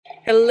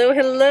Hello,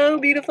 hello,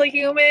 beautiful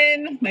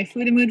human. My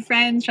food and mood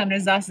friends, Chandra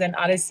Zas and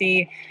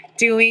Odyssey,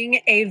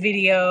 doing a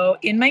video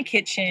in my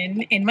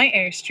kitchen, in my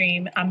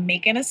Airstream. I'm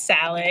making a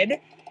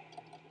salad.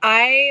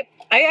 I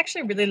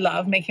actually really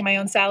love making my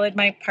own salad.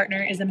 My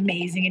partner is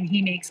amazing and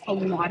he makes a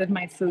lot of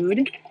my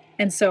food.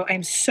 And so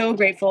I'm so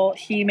grateful.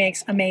 He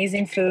makes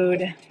amazing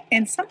food.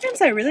 And sometimes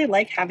I really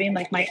like having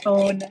like my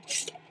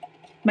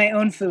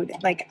own food.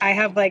 Like I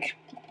have like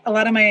a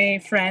lot of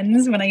my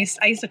friends when I used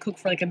to cook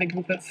for like a big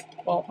group of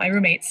my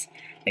roommates,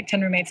 like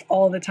 10 roommates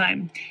all the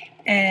time.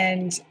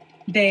 And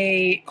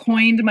they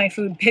coined my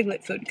food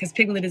Piglet food because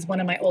Piglet is one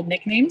of my old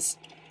nicknames.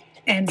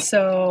 And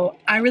so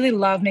I really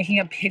love making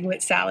a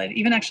piglet salad.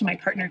 Even actually my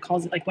partner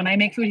calls it, like when I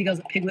make food, he calls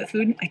it piglet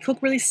food. I cook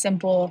really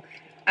simple.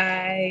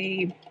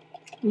 I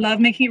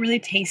love making it really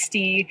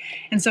tasty.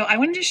 And so I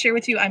wanted to share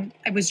with you, I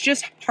was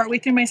just partway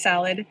through my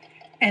salad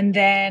and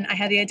then I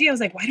had the idea, I was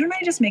like, why don't I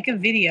just make a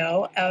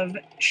video of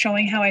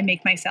showing how I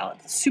make my salad?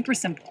 Super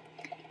simple.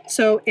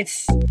 So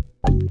it's...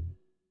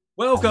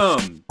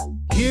 Welcome!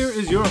 Here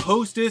is your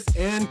hostess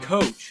and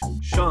coach,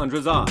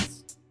 Chandra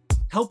Zas,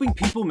 helping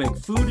people make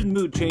food and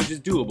mood changes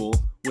doable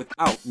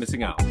without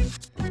missing out.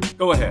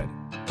 Go ahead,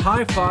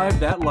 high five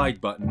that like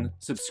button,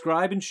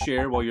 subscribe and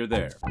share while you're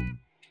there.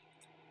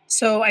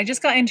 So I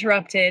just got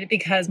interrupted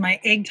because my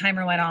egg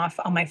timer went off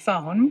on my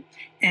phone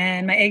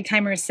and my egg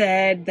timer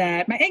said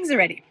that my eggs are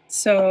ready.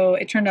 So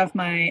it turned off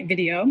my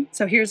video.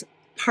 So here's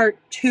part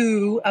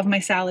 2 of my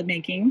salad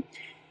making.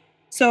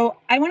 So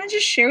I want to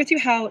just share with you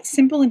how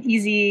simple and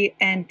easy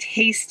and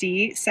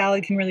tasty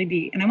salad can really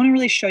be. And I want to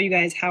really show you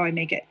guys how I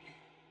make it.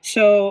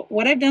 So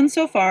what I've done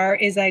so far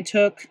is I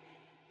took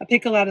a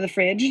pickle out of the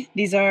fridge.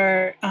 These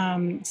are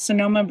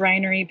Sonoma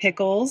Brinery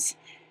pickles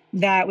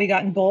that we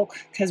got in bulk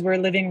because we're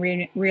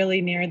living really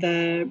near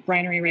the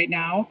brinery right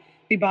now.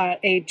 We bought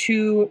a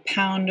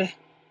 2-gallon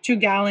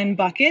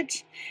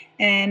bucket.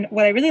 And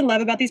what I really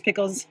love about these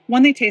pickles,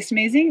 one, they taste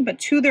amazing, but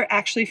 2, they're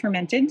actually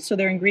fermented. So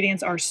their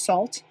ingredients are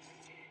salt.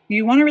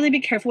 You want to really be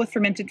careful with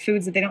fermented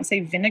foods that they don't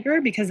say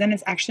vinegar because then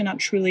it's actually not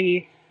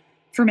truly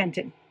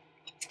fermented.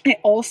 I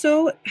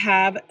also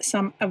have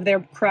some of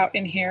their kraut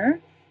in here.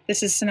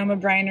 This is Sonoma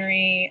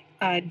Brinery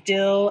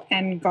dill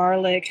and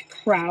garlic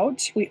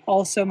kraut. We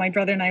also, my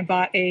brother and I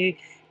bought a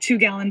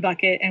 2-gallon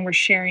bucket and we're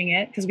sharing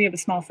it because we have a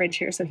small fridge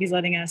here, so he's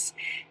letting us.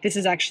 This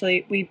is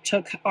actually, we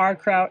took our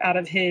kraut out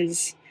of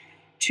his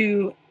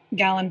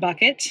 2-gallon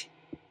bucket.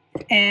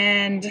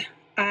 And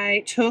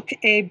I took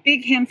a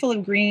big handful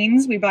of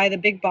greens. We buy the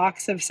big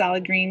box of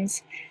salad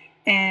greens.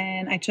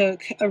 And I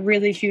took a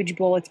really huge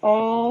bowl. It's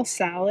all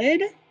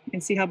salad. You can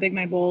see how big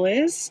my bowl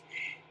is.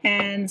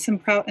 And some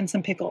kraut and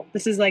some pickle.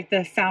 This is like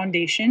the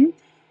foundation.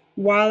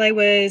 While I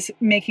was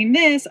making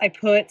this, I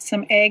put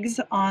some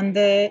eggs on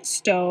the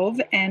stove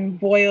and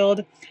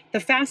boiled. The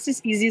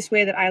fastest, easiest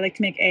way that I like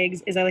to make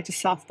eggs is I like to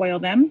soft boil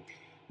them.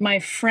 My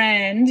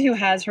friend who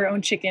has her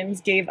own chickens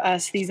gave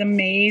us these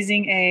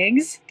amazing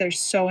eggs. They're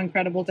so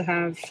incredible to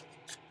have.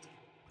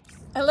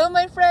 Hello,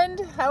 my friend.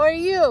 How are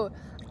you?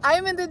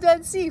 I'm in the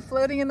Dead Sea,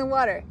 floating in the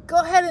water. Go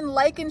ahead and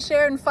like and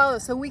share and follow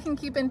so we can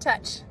keep in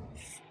touch.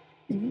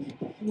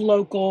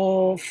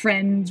 Local,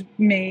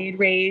 friend-made,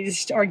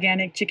 raised,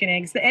 organic chicken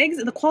eggs.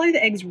 The quality of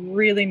the eggs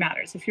really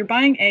matters. If you're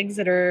buying eggs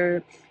that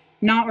are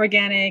not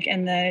organic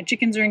and the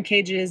chickens are in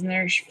cages and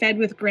they're fed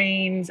with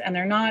grains and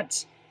they're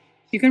not,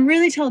 you can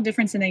really tell a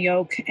difference in the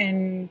yolk.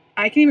 And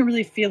I can even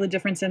really feel the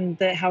difference in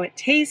how it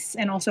tastes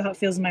and also how it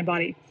feels in my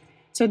body.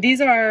 So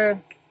these are,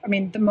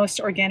 the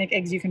most organic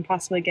eggs you can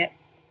possibly get.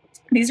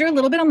 These are a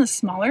little bit on the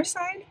smaller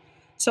side.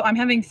 So I'm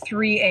having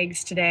 3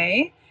 eggs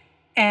today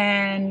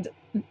and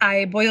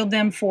I boiled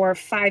them for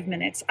 5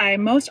 minutes. I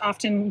most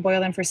often boil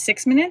them for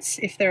 6 minutes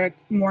if they're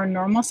more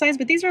normal size,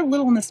 but these are a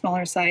little on the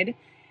smaller side.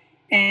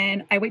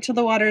 And I wait till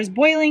the water is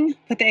boiling,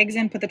 put the eggs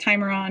in, put the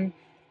timer on.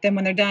 Then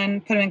when they're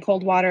done, put them in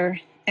cold water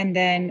and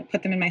then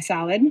put them in my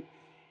salad.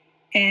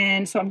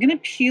 And so I'm going to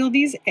peel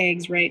these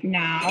eggs right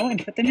now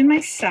and put them in my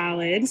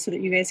salad so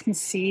that you guys can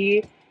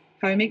see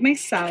how I make my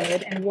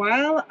salad. And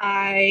while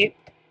I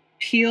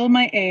peel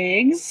my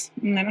eggs,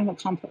 and I don't have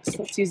a compost,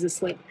 let's use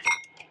this lid.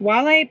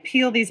 While I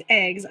peel these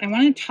eggs, I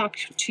want to talk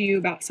to you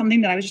about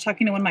something that I was just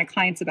talking to one of my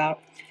clients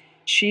about.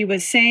 She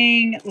was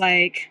saying,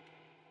 like,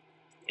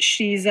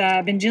 she's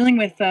been dealing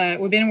with,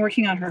 we've been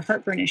working on her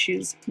heartburn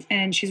issues,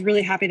 and she's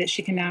really happy that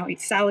she can now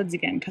eat salads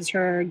again because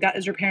her gut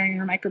is repairing,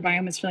 her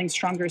microbiome is feeling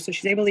stronger, so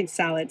she's able to eat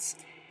salads.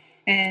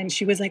 And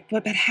she was like,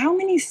 but how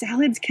many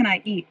salads can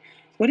I eat?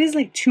 What is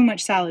like too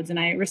much salads? And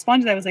I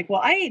responded, I was like, well,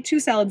 I ate 2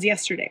 salads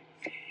yesterday.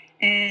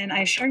 And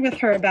I shared with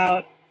her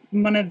about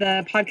one of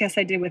the podcasts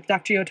I did with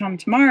Dr.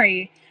 Yotam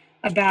Tamari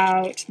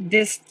about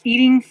this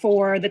eating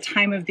for the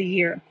time of the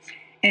year.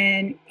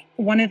 And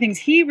one of the things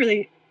he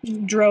really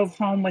drove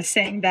home was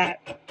saying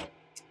that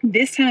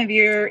this time of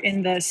year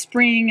in the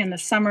spring and the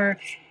summer,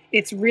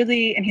 it's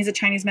really, and he's a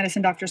Chinese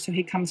medicine doctor, so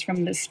he comes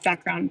from this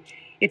background,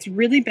 it's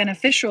really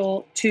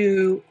beneficial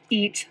to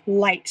eat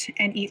light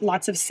and eat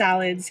lots of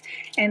salads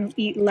and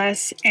eat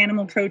less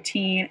animal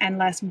protein and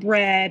less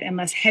bread and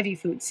less heavy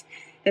foods.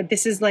 That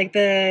this is like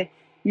the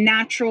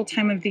natural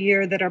time of the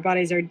year that our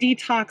bodies are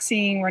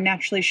detoxing. We're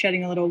naturally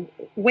shedding a little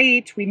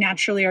weight. We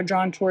naturally are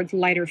drawn towards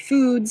lighter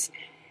foods.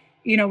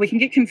 We can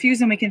get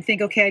confused and we can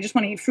think, okay, I just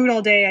want to eat fruit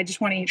all day. I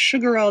just want to eat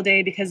sugar all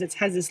day because it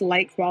has this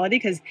light quality,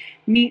 because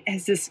meat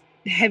has this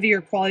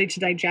heavier quality to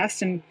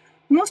digest. And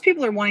most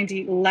people are wanting to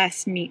eat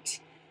less meat.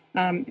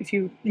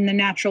 In the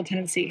natural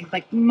tendency,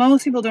 like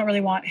most people don't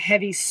really want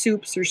heavy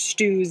soups or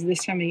stews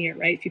this time of year,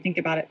 right? If you think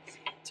about it.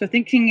 So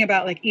thinking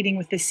about like eating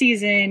with the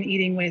season,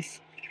 eating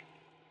with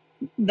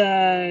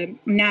the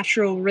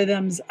natural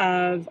rhythms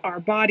of our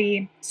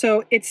body.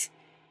 So it's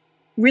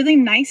really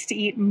nice to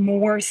eat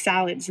more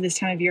salads this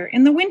time of year.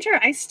 In the winter,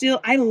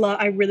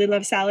 I really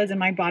love salads,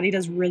 and my body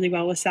does really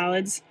well with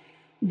salads.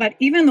 But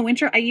even in the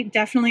winter, I eat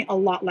definitely a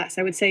lot less.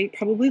 I would say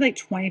probably like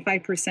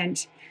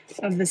 25%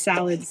 of the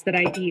salads that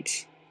I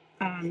eat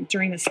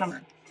during the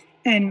summer.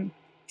 And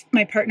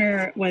my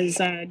partner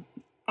was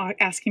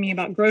asking me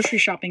about grocery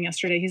shopping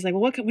yesterday. He's like,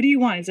 well, what do you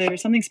want? Is there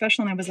something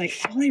special? And I was like,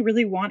 all I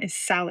really want is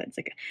salads.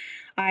 Like,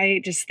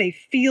 they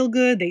feel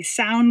good. They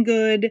sound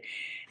good.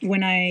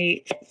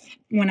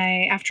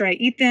 After I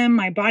eat them,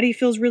 my body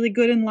feels really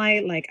good and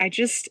light. Like, I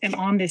just am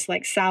on this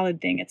like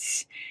salad thing.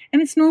 It's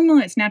normal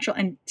and it's natural.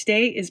 And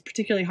today is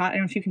particularly hot. I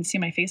don't know if you can see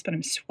my face, but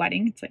I'm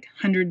sweating. It's like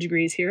 100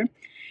 degrees here.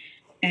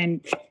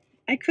 And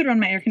I could run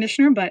my air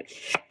conditioner, but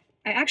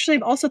I actually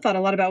have also thought a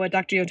lot about what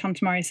Dr. Yotam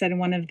Tamari said in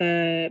one of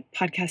the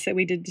podcasts that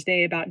we did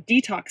today about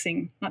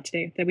detoxing. Not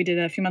today, that we did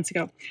a few months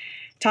ago.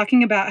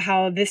 Talking about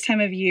how this time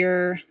of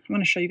year, I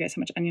want to show you guys how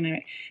much onion I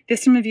make.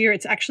 This time of year,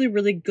 it's actually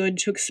really good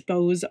to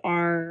expose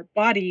our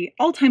body,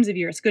 all times of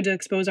year, it's good to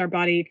expose our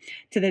body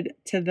to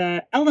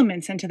the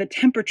elements and to the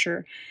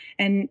temperature.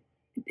 And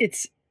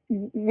it's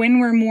when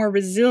we're more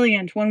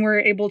resilient, when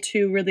we're able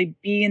to really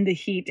be in the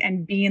heat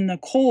and be in the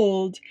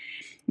cold,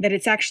 that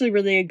it's actually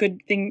really a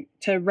good thing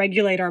to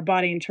regulate our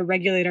body and to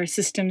regulate our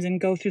systems and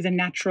go through the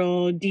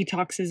natural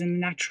detoxes and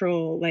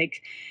natural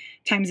like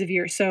times of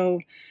year.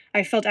 So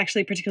I felt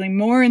actually particularly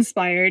more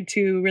inspired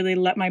to really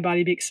let my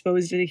body be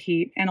exposed to the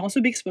heat and also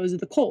be exposed to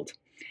the cold.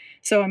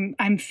 So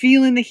I'm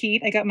feeling the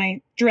heat. I got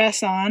my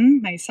dress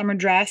on, my summer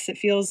dress. It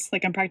feels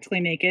like I'm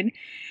practically naked,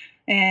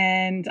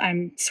 and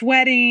I'm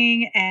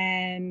sweating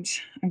and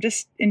I'm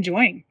just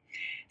enjoying.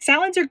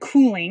 Salads are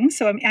cooling,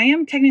 so I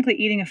am technically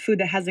eating a food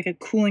that has like a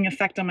cooling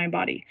effect on my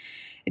body.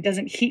 It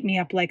doesn't heat me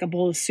up like a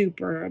bowl of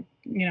soup or,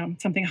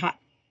 something hot.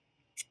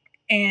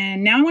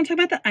 And now I want to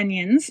talk about the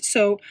onions.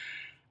 So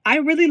I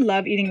really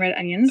love eating red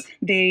onions.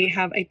 They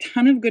have a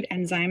ton of good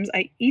enzymes.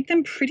 I eat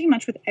them pretty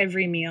much with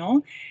every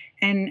meal.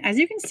 And as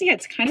you can see,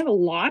 it's kind of a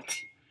lot.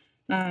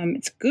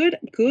 It's good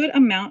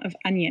amount of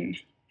onion.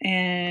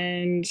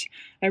 And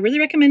I really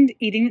recommend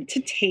eating it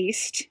to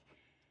taste.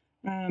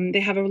 They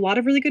have a lot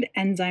of really good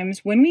enzymes.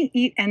 When we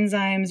eat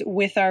enzymes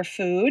with our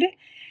food,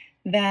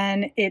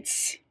 then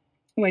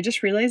I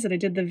just realized that I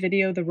did the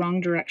video the wrong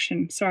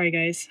direction. Sorry,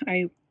 guys.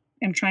 I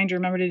am trying to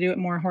remember to do it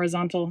more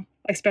horizontal,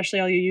 especially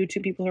all you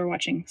YouTube people who are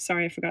watching.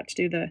 Sorry, I forgot to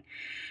do the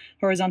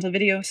horizontal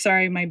video.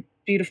 Sorry, my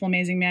beautiful,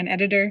 amazing man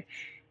editor.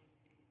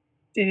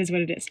 It is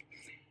what it is.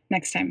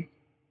 Next time.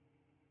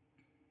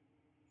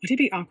 Would it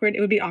be awkward? It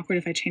would be awkward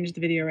if I changed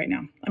the video right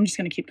now. I'm just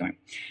going to keep going.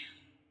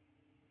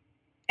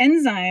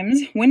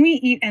 Enzymes, when we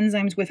eat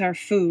enzymes with our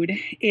food,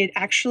 it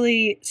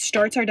actually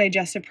starts our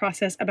digestive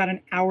process about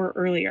an hour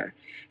earlier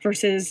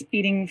versus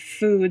eating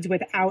foods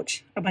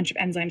without a bunch of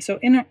enzymes. So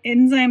in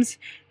enzymes,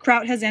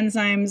 kraut has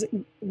enzymes,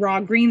 raw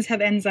greens have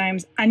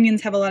enzymes,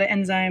 onions have a lot of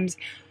enzymes,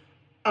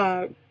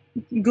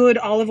 good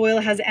olive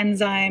oil has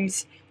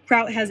enzymes,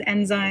 kraut has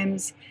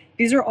enzymes.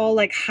 These are all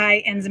like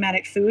high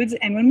enzymatic foods.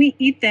 And when we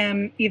eat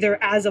them either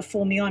as a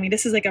full meal,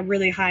 this is like a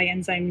really high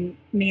enzyme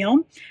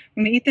meal.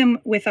 When we eat them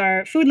with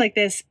our food like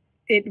this,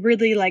 it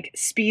really like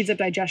speeds up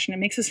digestion. It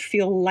makes us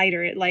feel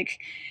lighter. It like,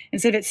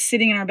 instead of it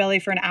sitting in our belly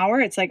for an hour,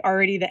 it's like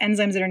already the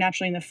enzymes that are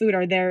naturally in the food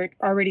are there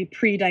already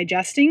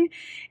pre-digesting.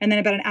 And then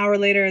about an hour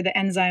later, the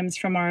enzymes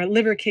from our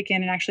liver kick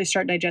in and actually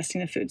start digesting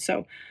the food.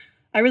 So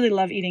I really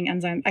love eating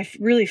enzymes. I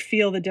really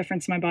feel the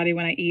difference in my body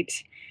when I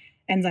eat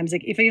enzymes.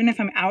 Like even if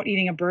I'm out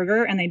eating a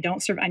burger and they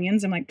don't serve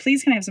onions, I'm like,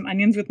 please can I have some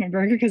onions with my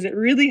burger? Because it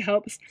really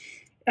helps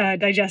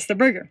digest the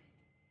burger.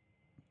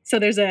 So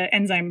there's an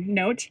enzyme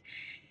note.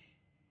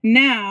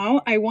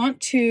 Now I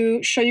want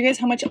to show you guys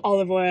how much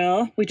olive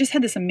oil. We just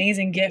had this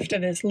amazing gift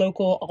of this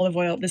local olive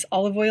oil. This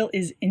olive oil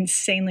is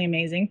insanely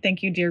amazing.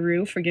 Thank you, dear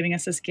Rue, for giving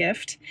us this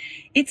gift.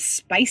 It's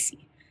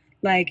spicy.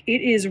 Like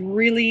it is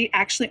really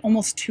actually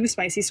almost too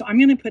spicy. So I'm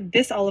going to put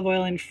this olive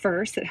oil in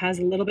first. It has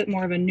a little bit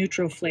more of a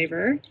neutral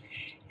flavor.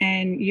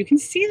 And you can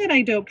see that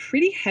I go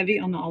pretty heavy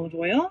on the olive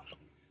oil.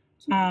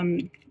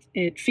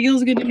 It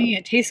feels good to me.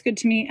 It tastes good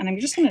to me. And I'm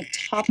just going to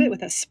top it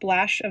with a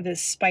splash of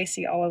this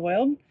spicy olive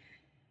oil.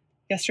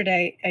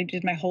 Yesterday, I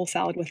did my whole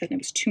salad with it, and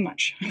it was too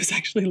much. It was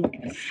actually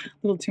a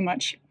little too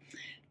much.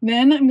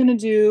 Then I'm going to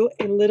do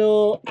a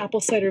little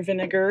apple cider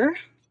vinegar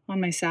on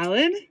my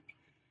salad.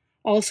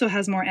 Also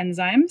has more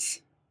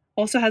enzymes.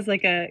 Also has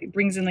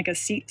brings in like a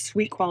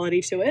sweet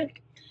quality to it.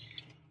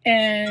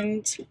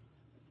 And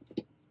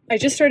I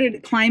just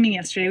started climbing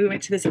yesterday. We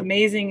went to this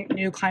amazing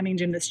new climbing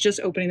gym that's just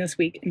opening this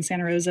week in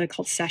Santa Rosa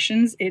called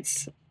Sessions.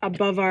 It's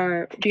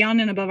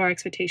beyond and above our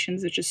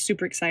expectations, which is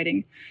super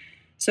exciting.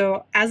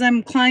 So as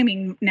I'm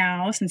climbing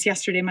now, since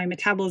yesterday, my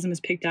metabolism has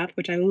picked up,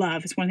 which I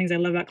love. It's one of the things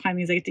I love about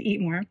climbing is I get to eat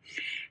more.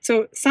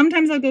 So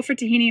sometimes I'll go for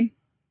tahini.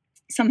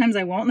 Sometimes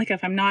I won't. Like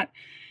if I'm not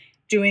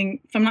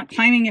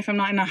climbing, if I'm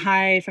not in a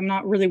high, if I'm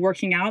not really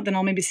working out, then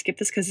I'll maybe skip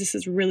this because this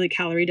is really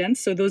calorie dense.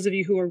 So those of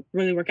you who are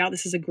really work out,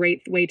 this is a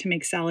great way to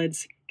make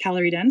salads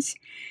calorie dense.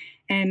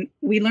 And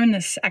we learned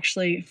this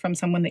actually from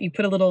someone that you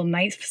put a little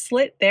knife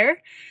slit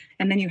there,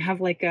 and then you have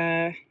like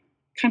a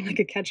kind of like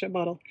a ketchup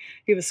bottle.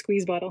 You have a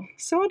squeeze bottle.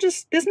 So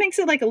this makes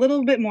it like a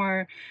little bit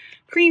more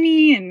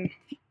creamy, and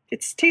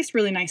it tastes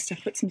really nice to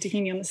put some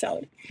tahini on the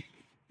salad.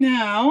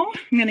 Now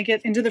I'm gonna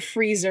get into the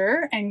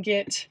freezer and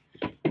get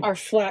our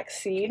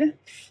flaxseed.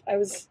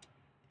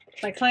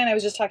 My client I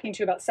was just talking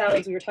to about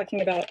salads, we were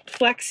talking about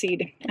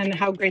flaxseed and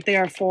how great they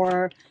are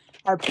for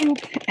our poop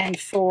and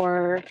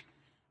for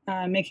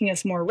making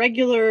us more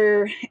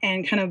regular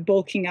and kind of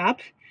bulking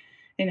up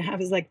and have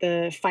like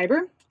the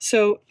fiber.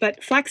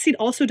 But flaxseed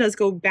also does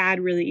go bad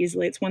really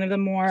easily. It's one of the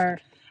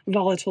more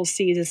volatile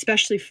seeds,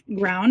 especially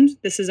ground.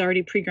 This is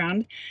already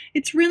pre-ground.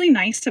 It's really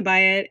nice to buy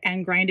it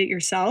and grind it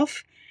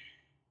yourself.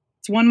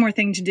 It's one more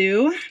thing to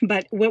do,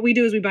 but what we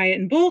do is we buy it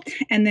in bulk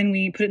and then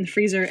we put it in the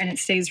freezer and it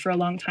stays for a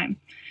long time.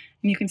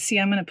 And you can see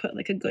I'm going to put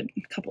like a good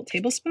couple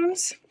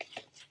tablespoons.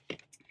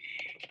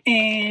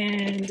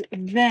 And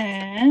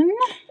then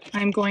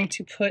I'm going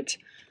to put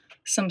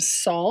some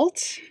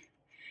salt.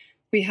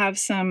 We have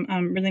some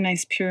really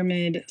nice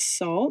pyramid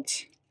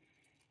salt.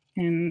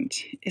 And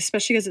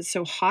especially because it's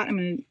so hot,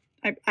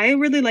 I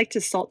really like to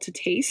salt to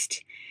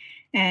taste.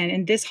 And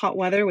in this hot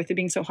weather, with it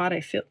being so hot,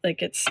 I feel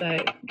like it's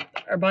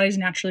our bodies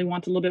naturally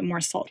want a little bit more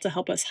salt to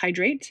help us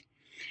hydrate.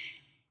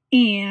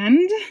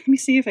 And let me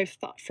see if I've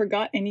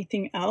forgot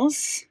anything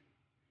else.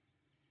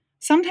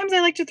 Sometimes I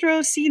like to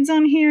throw seeds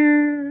on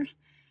here.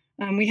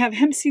 We have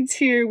hemp seeds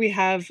here. We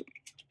have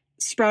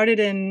sprouted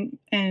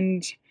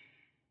and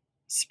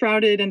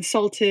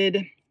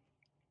salted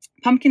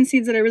pumpkin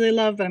seeds that I really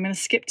love, but I'm going to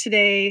skip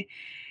today.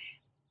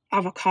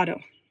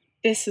 Avocado.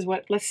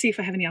 Let's see if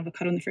I have any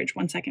avocado in the fridge.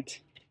 1 second.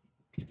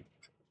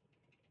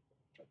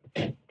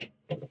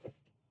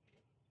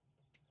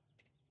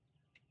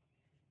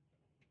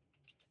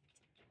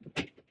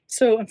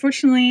 So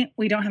unfortunately,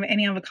 we don't have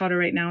any avocado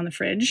right now in the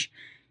fridge.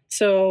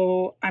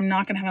 So I'm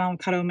not going to have an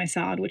avocado in my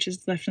salad, which is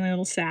definitely a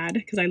little sad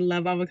because I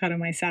love avocado in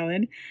my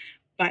salad,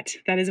 but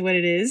that is what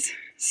it is.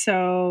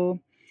 So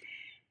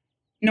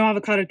no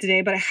avocado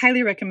today, but I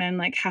highly recommend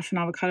like half an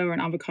avocado or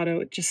an avocado.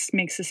 It just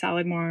makes the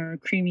salad more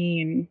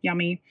creamy and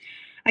yummy.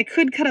 I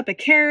could cut up a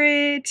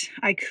carrot.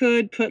 I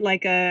could put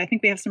I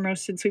think we have some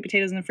roasted sweet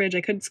potatoes in the fridge.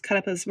 I could cut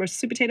up a roasted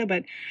sweet potato,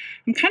 but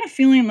I'm kind of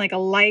feeling like a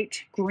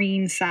light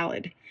green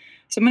salad.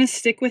 So I'm going to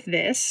stick with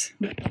this.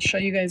 I'll show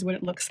you guys what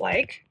it looks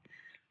like.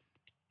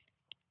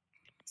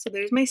 So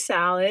there's my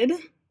salad.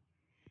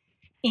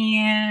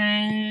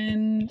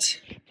 And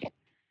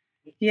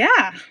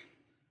yeah,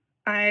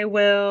 I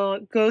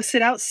will go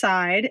sit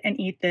outside and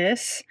eat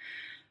this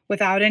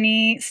without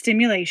any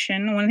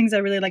stimulation. One of the things I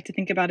really like to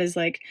think about is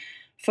like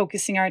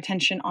focusing our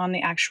attention on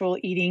the actual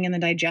eating and the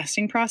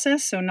digesting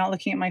process. So not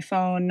looking at my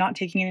phone, not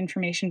taking in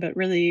information, but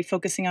really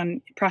focusing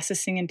on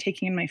processing and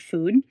taking in my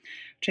food,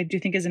 which I do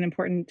think is an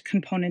important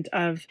component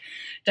of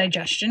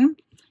digestion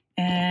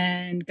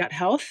and gut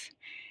health.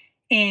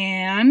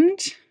 And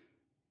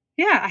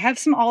yeah, I have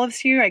some olives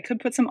here. I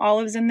could put some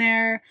olives in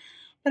there,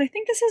 but I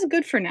think this is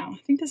good for now.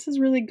 I think this is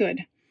really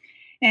good.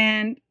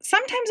 And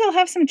sometimes I'll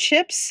have some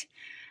chips.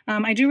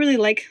 I do really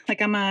like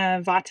I'm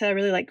a Vata, I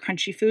really like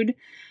crunchy food.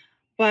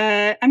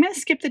 But I'm going to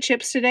skip the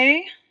chips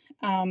today.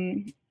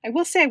 I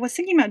will say I was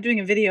thinking about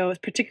doing a video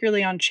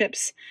particularly on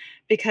chips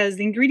because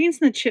the ingredients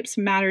in the chips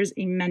matters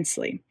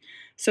immensely.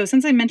 So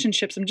since I mentioned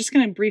chips, I'm just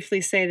going to briefly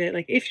say that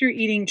like if you're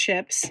eating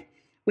chips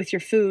with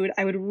your food,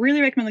 I would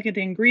really recommend looking at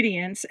the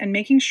ingredients and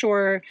making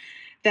sure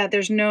that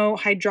there's no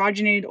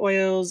hydrogenated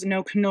oils,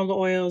 no canola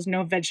oils,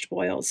 no vegetable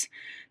oils.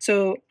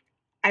 So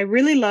I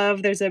really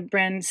love, there's a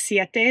brand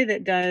Siete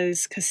that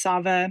does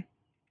cassava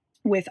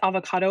with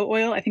avocado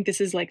oil. I think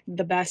this is like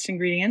the best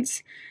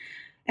ingredients.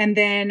 And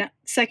then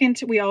second,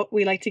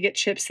 we like to get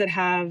chips that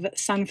have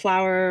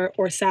sunflower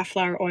or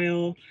safflower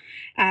oil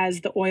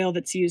as the oil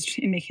that's used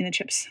in making the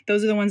chips.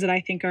 Those are the ones that I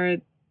think are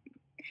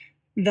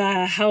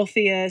the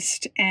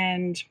healthiest,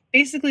 and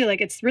basically like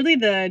it's really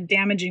the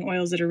damaging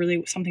oils that are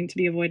really something to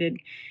be avoided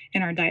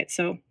in our diet.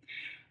 So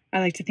I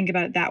like to think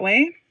about it that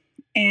way.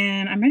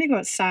 And I'm ready to go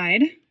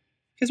outside. You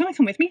guys want to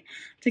come with me?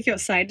 I'll take you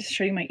outside to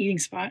show you my eating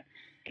spot.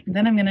 And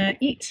then I'm going to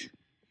eat.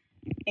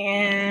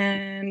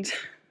 And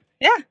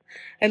yeah,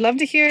 I'd love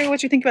to hear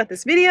what you think about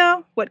this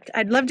video.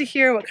 I'd love to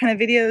hear what kind of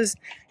videos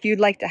you'd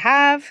like to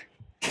have.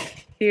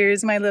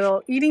 Here's my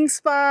little eating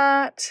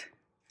spot.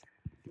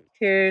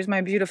 Here's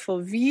my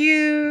beautiful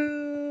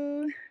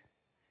view.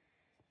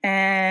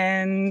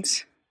 And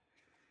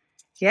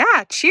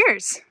yeah,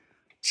 cheers.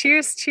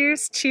 Cheers,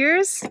 cheers,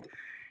 cheers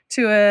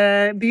to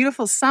a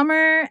beautiful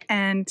summer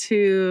and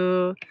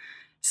to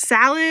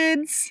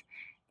salads.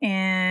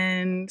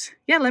 And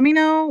yeah, let me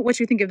know what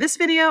you think of this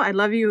video. I'd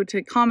love you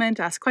to comment,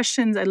 ask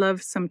questions. I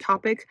love some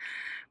topic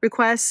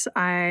requests.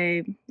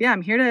 I'm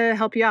here to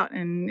help you out.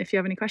 And if you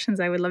have any questions,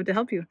 I would love to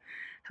help you.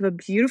 Have a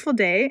beautiful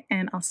day,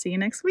 and I'll see you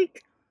next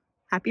week.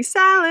 Happy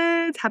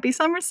salads. Happy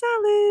summer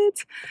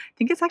salads. I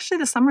think it's actually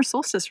the summer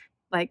solstice,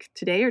 like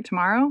today or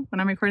tomorrow when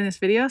I'm recording this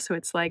video. So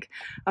it's like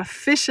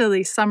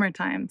officially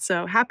summertime.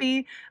 So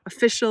happy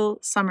official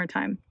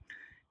summertime.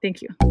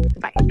 Thank you.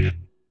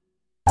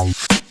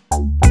 Bye.